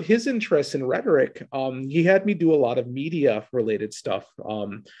 because of his interest in rhetoric, he had me do a lot of media related stuff.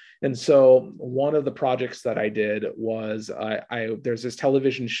 And so one of the projects that I did was there's this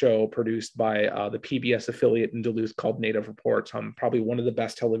television show produced by the PBS affiliate in Duluth called Native Reports. Probably one of the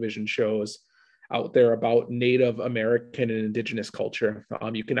best television shows out there about Native American and Indigenous culture.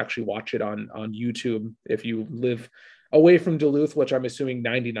 You can actually watch it on YouTube if you live away from Duluth, which I'm assuming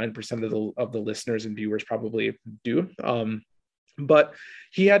 99% of the listeners and viewers probably do. But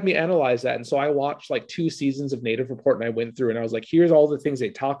he had me analyze that. And so I watched like 2 seasons of Native Report, and I went through and I was like, here's all the things they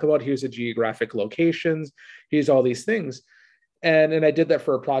talk about. Here's the geographic locations. Here's all these things. And I did that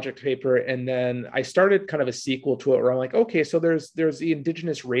for a project paper. And then I started kind of a sequel to it where I'm like, okay, so there's the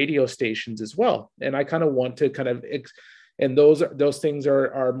Indigenous radio stations as well. And I kind of want to and those things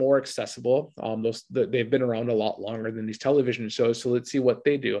are more accessible. They've been around a lot longer than these television shows. So let's see what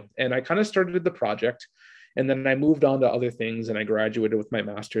they do. And I kind of started the project. And then I moved on to other things, and I graduated with my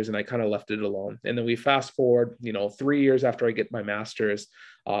master's, and I kind of left it alone. And then we fast forward, 3 years after I get my master's,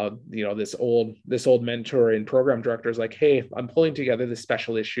 this old mentor and program director is like, hey, I'm pulling together this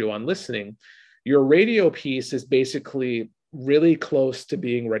special issue on listening. Your radio piece is basically really close to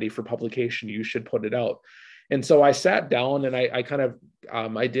being ready for publication. You should put it out. And so I sat down and I kind of,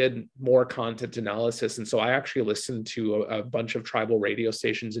 I did more content analysis. And so I actually listened to a bunch of tribal radio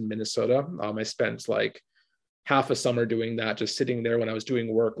stations in Minnesota. I spent like half a summer doing that, just sitting there when I was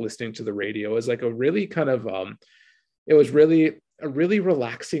doing work, listening to the radio. It was like a really kind of, it was really a really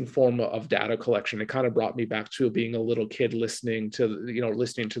relaxing form of data collection. It kind of brought me back to being a little kid listening to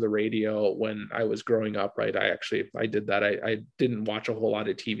the radio when I was growing up, right? I did that. I didn't watch a whole lot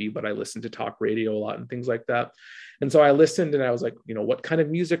of TV, but I listened to talk radio a lot and things like that. And so I listened and I was like, what kind of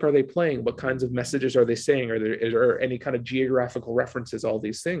music are they playing? What kinds of messages are they saying? Are there any kind of geographical references, all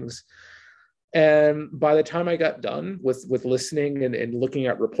these things? And by the time I got done with listening and looking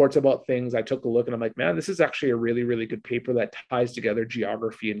at reports about things, I took a look and I'm like, man, this is actually a really, really good paper that ties together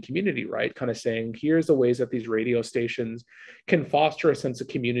geography and community, right? Kind of saying, here's the ways that these radio stations can foster a sense of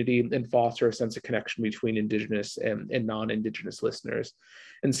community and foster a sense of connection between Indigenous and non-Indigenous listeners.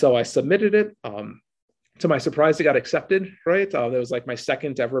 And so I submitted it. To my surprise, it got accepted, right? That was like my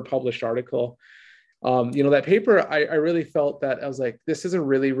second ever published article. That paper, I really felt that I was like, this is a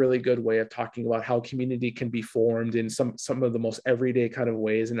really, really good way of talking about how community can be formed in some of the most everyday kind of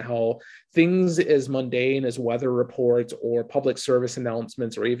ways, and how things as mundane as weather reports or public service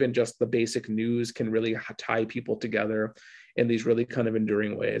announcements, or even just the basic news, can really tie people together in these really kind of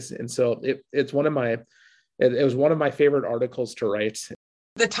enduring ways. And so it was one of my favorite articles to write.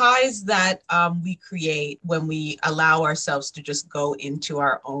 The ties that we create when we allow ourselves to just go into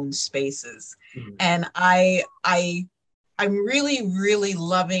our own spaces. Mm-hmm. And I'm really, really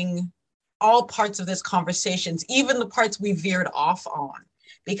loving all parts of this conversations, even the parts we veered off on,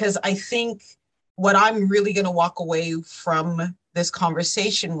 because I think what I'm really going to walk away from this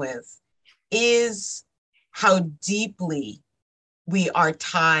conversation with is how deeply we are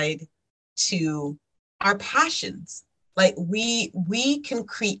tied to our passions. Like we can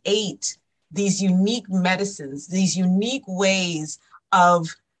create these unique medicines, these unique ways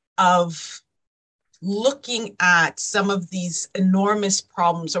of looking at some of these enormous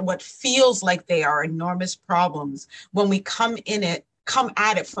problems, or what feels like they are enormous problems, when we come at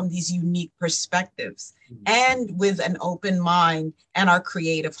it from these unique perspectives and with an open mind and our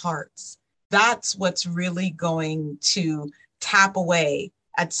creative hearts. That's what's really going to tap away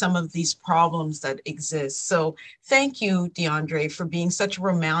at some of these problems that exist. So thank you, DeAndre, for being such a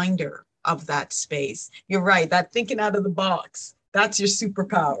reminder of that space. You're right, that thinking out of the box, that's your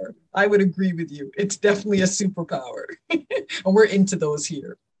superpower. I would agree with you. It's definitely a superpower. And we're into those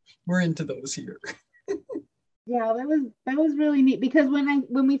here. We're into those here. Yeah, that was really neat, because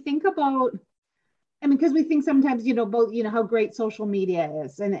when we think about, I mean, because we think sometimes, both, how great social media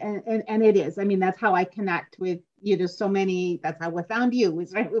is, and it is. I mean, that's how I connect with, so many. That's how we found you.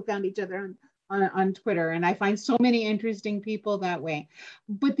 Is right. We found each other on Twitter, and I find so many interesting people that way.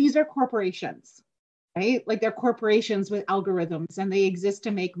 But these are corporations, right? Like, they're corporations with algorithms, and they exist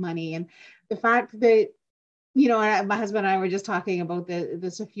to make money. And the fact that, my husband and I were just talking about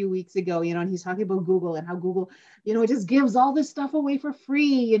this a few weeks ago, and he's talking about Google, and how Google, it just gives all this stuff away for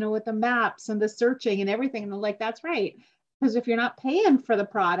free, with the maps and the searching and everything. And I'm like, that's right. Because if you're not paying for the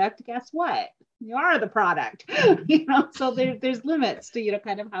product, guess what? You are the product, so there's limits to,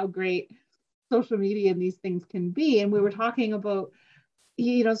 kind of how great social media and these things can be. And we were talking about,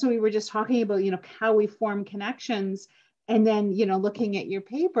 so we were just talking about, how we form connections. And then, looking at your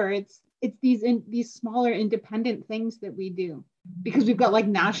paper, it's these smaller independent things that we do, because we've got like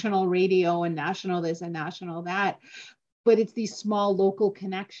national radio and national this and national that, but it's these small local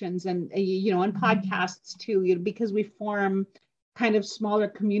connections, and and podcasts too, because we form kind of smaller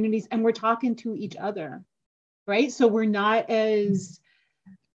communities, and we're talking to each other, right? So we're not as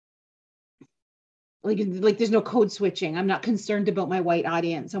like there's no code switching. I'm not concerned about my white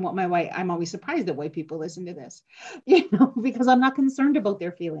audience and I'm always surprised that white people listen to this, because I'm not concerned about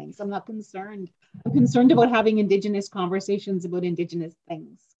their feelings. I'm concerned about having Indigenous conversations about Indigenous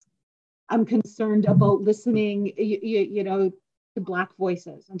things. I'm concerned about listening, to Black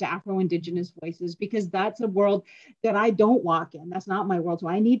voices and to Afro-Indigenous voices, because that's a world that I don't walk in. That's not my world. So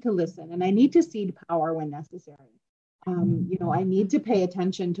I need to listen, and I need to cede power when necessary. I need to pay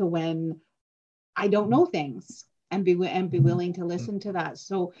attention to when I don't know things, and be willing to listen to that.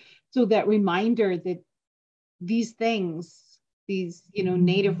 So that reminder that these things, these,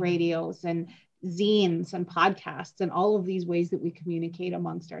 native radios and zines and podcasts and all of these ways that we communicate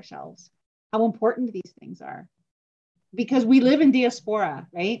amongst ourselves, how important these things are, because we live in diaspora,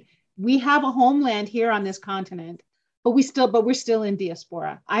 right? We have a homeland here on this continent, but we're still in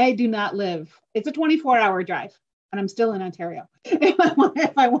diaspora. I do not live, it's a 24-hour drive, and I'm still in Ontario. If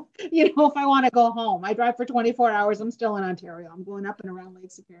I want to go home, I drive for 24 hours. I'm still in Ontario. I'm going up and around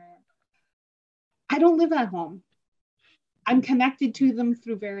Lake Superior. I don't live at home. I'm connected to them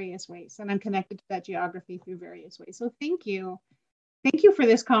through various ways, and I'm connected to that geography through various ways. So thank you. Thank you for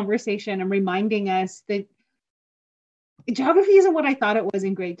this conversation and reminding us that geography isn't what I thought it was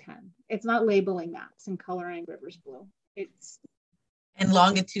in grade 10. It's not labeling maps and coloring rivers blue. It's and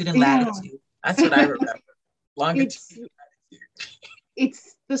longitude and latitude. That's what I remember. Longitude.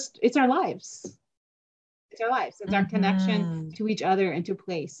 It's our lives. It's our lives. It's our connection to each other and to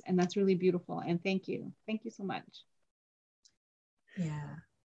place. And that's really beautiful. And thank you. Thank you so much. Yeah.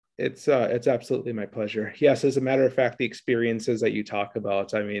 It's absolutely my pleasure. Yes, as a matter of fact, the experiences that you talk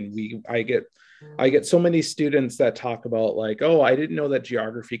about, I mean, I get so many students that talk about like, oh, I didn't know that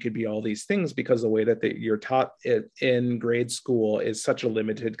geography could be all these things, because the way that you're taught it in grade school is such a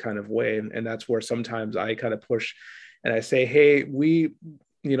limited kind of way. And that's where sometimes I kind of push and I say, hey,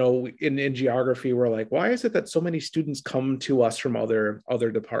 in geography, we're like, why is it that so many students come to us from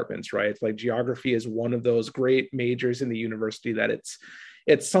other departments, right? Like, geography is one of those great majors in the university that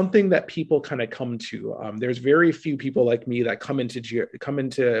it's something that people kind of come to. There's very few people like me that come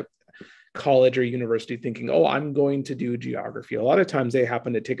into college or university thinking, oh, I'm going to do geography. A lot of times they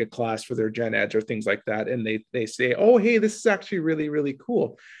happen to take a class for their gen eds or things like that, and they say, oh, hey, this is actually really, really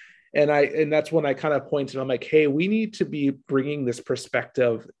cool. And that's when I kind of pointed, I'm like, hey, we need to be bringing this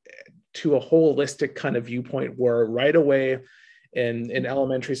perspective to a holistic kind of viewpoint, where right away in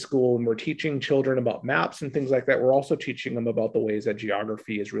elementary school, when we're teaching children about maps and things like that, we're also teaching them about the ways that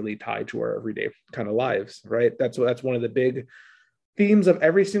geography is really tied to our everyday kind of lives, right? That's one of the big themes of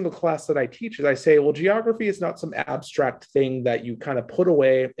every single class that I teach. Is I say, well, geography is not some abstract thing that you kind of put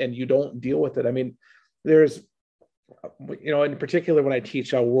away and you don't deal with it. I mean, there's, in particular, when I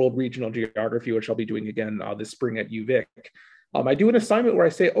teach world regional geography, which I'll be doing again this spring at UVic, I do an assignment where I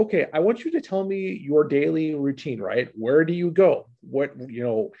say, okay, I want you to tell me your daily routine, right? Where do you go? What,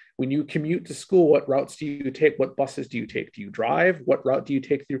 when you commute to school, what routes do you take? What buses do you take? Do you drive? What route do you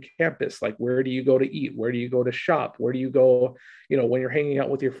take through campus? Like, where do you go to eat? Where do you go to shop? Where do you go, when you're hanging out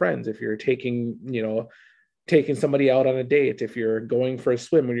with your friends? If you're taking somebody out on a date, if you're going for a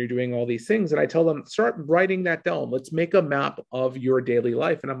swim, when you're doing all these things. And I tell them, start writing that down. Let's make a map of your daily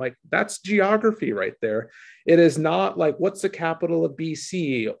life. And I'm like, that's geography right there. It is not like, what's the capital of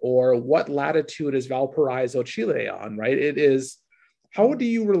BC or what latitude is Valparaiso, Chile on, right? It is, how do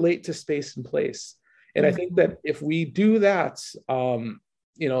you relate to space and place? And I think that if we do that,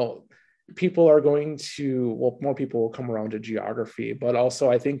 people are going to, well, more people will come around to geography, but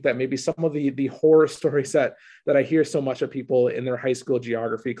also I think that maybe some of the horror stories that I hear so much of people in their high school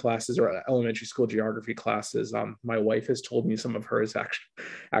geography classes or elementary school geography classes. My wife has told me some of hers.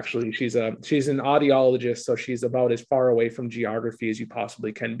 Actually, she's an audiologist, so she's about as far away from geography as you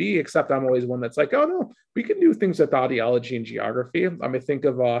possibly can be, except I'm always one that's like, oh no, we can do things with audiology and geography. I think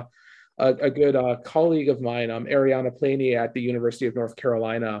of a good colleague of mine, Ariana Planey at the University of North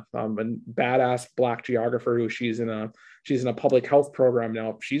Carolina, a badass Black geographer who she's in a public health program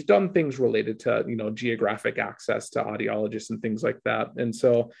now. She's done things related to, geographic access to audiologists and things like that. And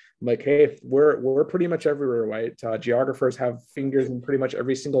so I'm like, hey, we're pretty much everywhere, right? Geographers have fingers in pretty much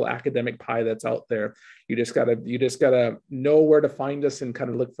every single academic pie that's out there. You just gotta know where to find us and kind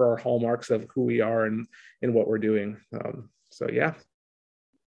of look for our hallmarks of who we are and what we're doing. So yeah.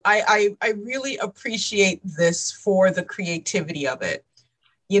 I really appreciate this for the creativity of it.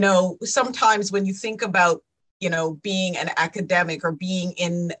 Sometimes when you think about, being an academic or being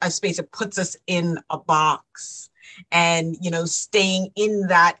in a space, it puts us in a box and, staying in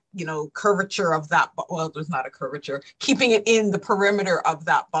that, curvature of that, well, there's not a curvature, keeping it in the perimeter of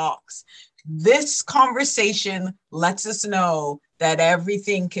that box. This conversation lets us know that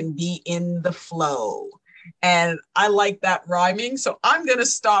everything can be in the flow. And I like that rhyming. So I'm going to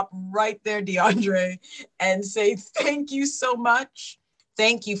stop right there, DeAndre, and say thank you so much.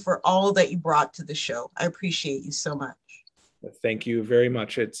 Thank you for all that you brought to the show. I appreciate you so much. Thank you very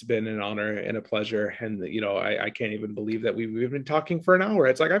much. It's been an honor and a pleasure. And, I can't even believe that we've been talking for an hour.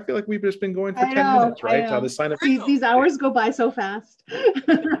 It's like, I feel like we've just been going for 10 minutes, right? These hours go by so fast.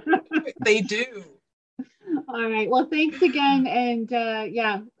 They do. All right. Well, thanks again. And I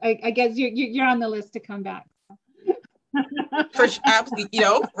guess you're on the list to come back. For absolutely,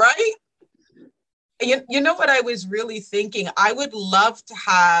 right? You know what I was really thinking? I would love to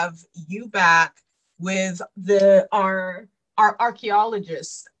have you back with our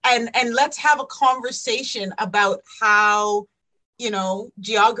archaeologists and let's have a conversation about how,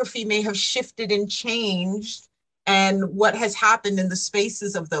 geography may have shifted and changed and what has happened in the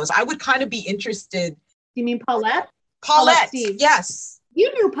spaces of those. I would kind of be interested. You mean Paulette? Paulette, yes.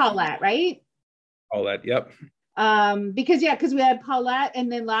 You knew Paulette, right? Paulette, yep. Because we had Paulette, and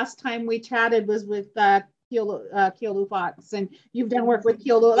then last time we chatted was with Keolu Fox, and you've done work with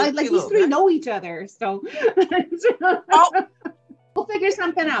Keolu. Like these three know each other, so we'll figure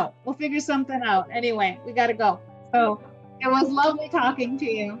something out. Anyway, we got to go. So it was lovely talking to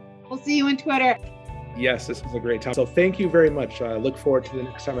you. We'll see you on Twitter. Yes, this was a great time. So thank you very much. I look forward to the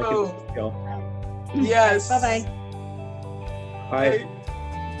next time I can do this deal. Yes. Bye-bye. Bye.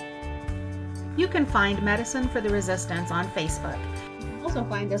 You can find Medicine for the Resistance on Facebook. You can also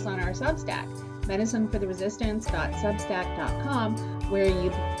find us on our Substack, medicinefortheresistance.substack.com, where you'll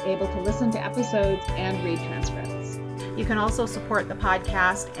be able to listen to episodes and read transcripts. You can also support the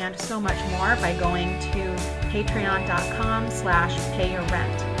podcast and so much more by going to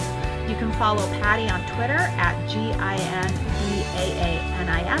patreon.com/payyourrent. You can follow Patty on Twitter at GINDAANIS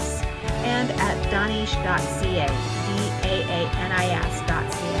and at danish.ca,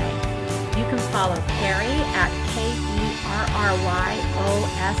 DAANIS.ca. You can follow Carrie at KERRYOSCITY,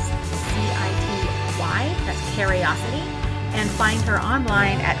 that's Curiosity, and find her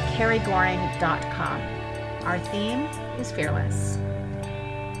online at carriegoring.com. Our theme is Fearless.